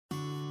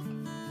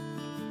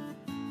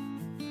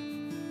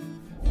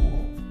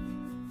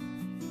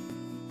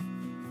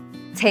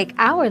Take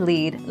our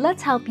lead,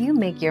 let's help you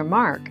make your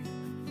mark.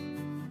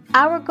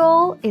 Our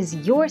goal is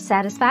your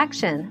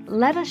satisfaction.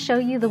 Let us show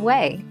you the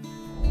way.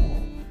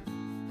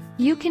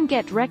 You can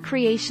get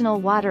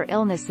recreational water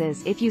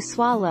illnesses if you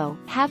swallow,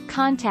 have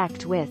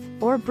contact with,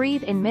 or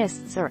breathe in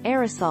mists or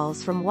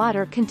aerosols from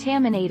water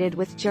contaminated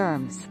with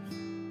germs.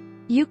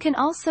 You can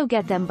also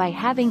get them by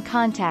having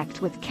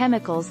contact with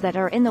chemicals that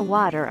are in the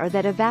water or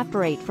that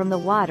evaporate from the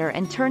water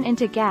and turn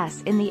into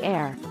gas in the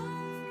air.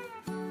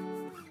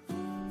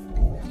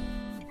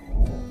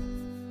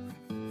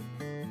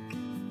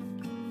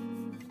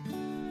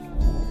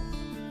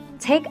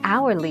 Take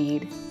our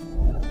lead.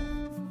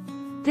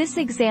 This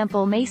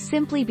example may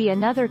simply be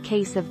another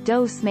case of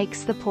dose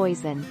makes the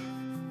poison.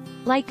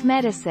 Like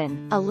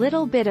medicine, a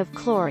little bit of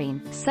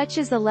chlorine, such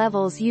as the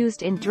levels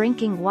used in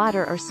drinking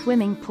water or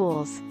swimming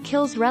pools,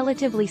 kills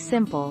relatively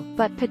simple,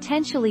 but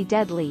potentially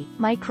deadly,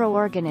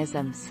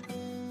 microorganisms.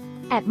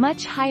 At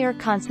much higher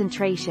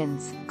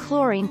concentrations,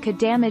 chlorine could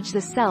damage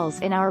the cells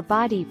in our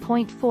body.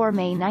 4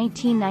 May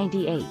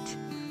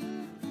 1998.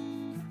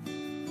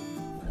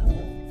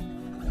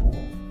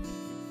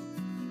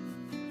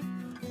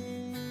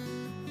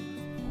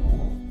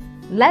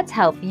 Let's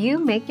help you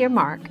make your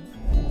mark.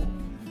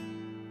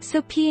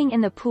 So peeing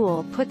in the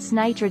pool puts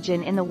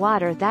nitrogen in the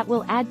water that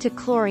will add to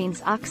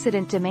chlorine's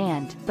oxidant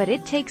demand, but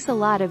it takes a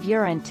lot of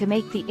urine to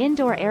make the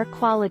indoor air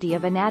quality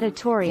of a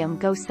natatorium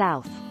go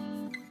south.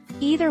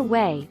 Either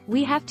way,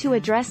 we have to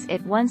address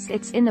it once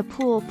it's in the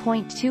pool.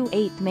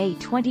 28 May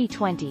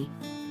 2020.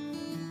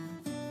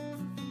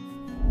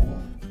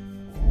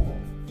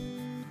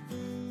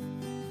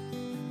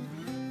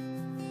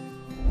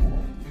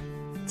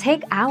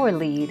 Take our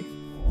lead.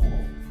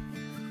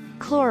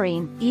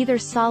 Chlorine, either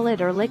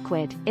solid or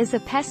liquid, is a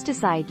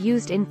pesticide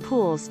used in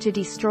pools to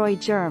destroy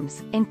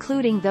germs,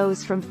 including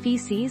those from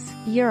feces,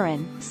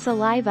 urine,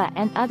 saliva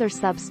and other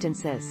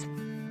substances.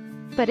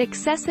 But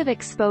excessive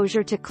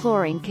exposure to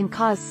chlorine can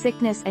cause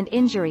sickness and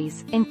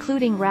injuries,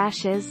 including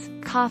rashes,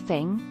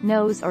 coughing,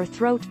 nose or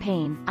throat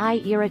pain,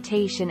 eye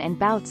irritation and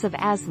bouts of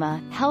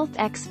asthma, health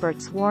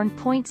experts warn.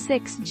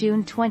 6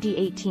 June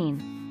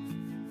 2018.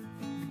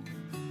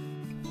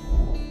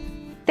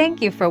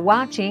 Thank you for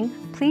watching.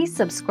 Please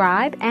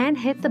subscribe and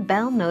hit the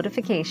bell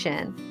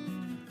notification.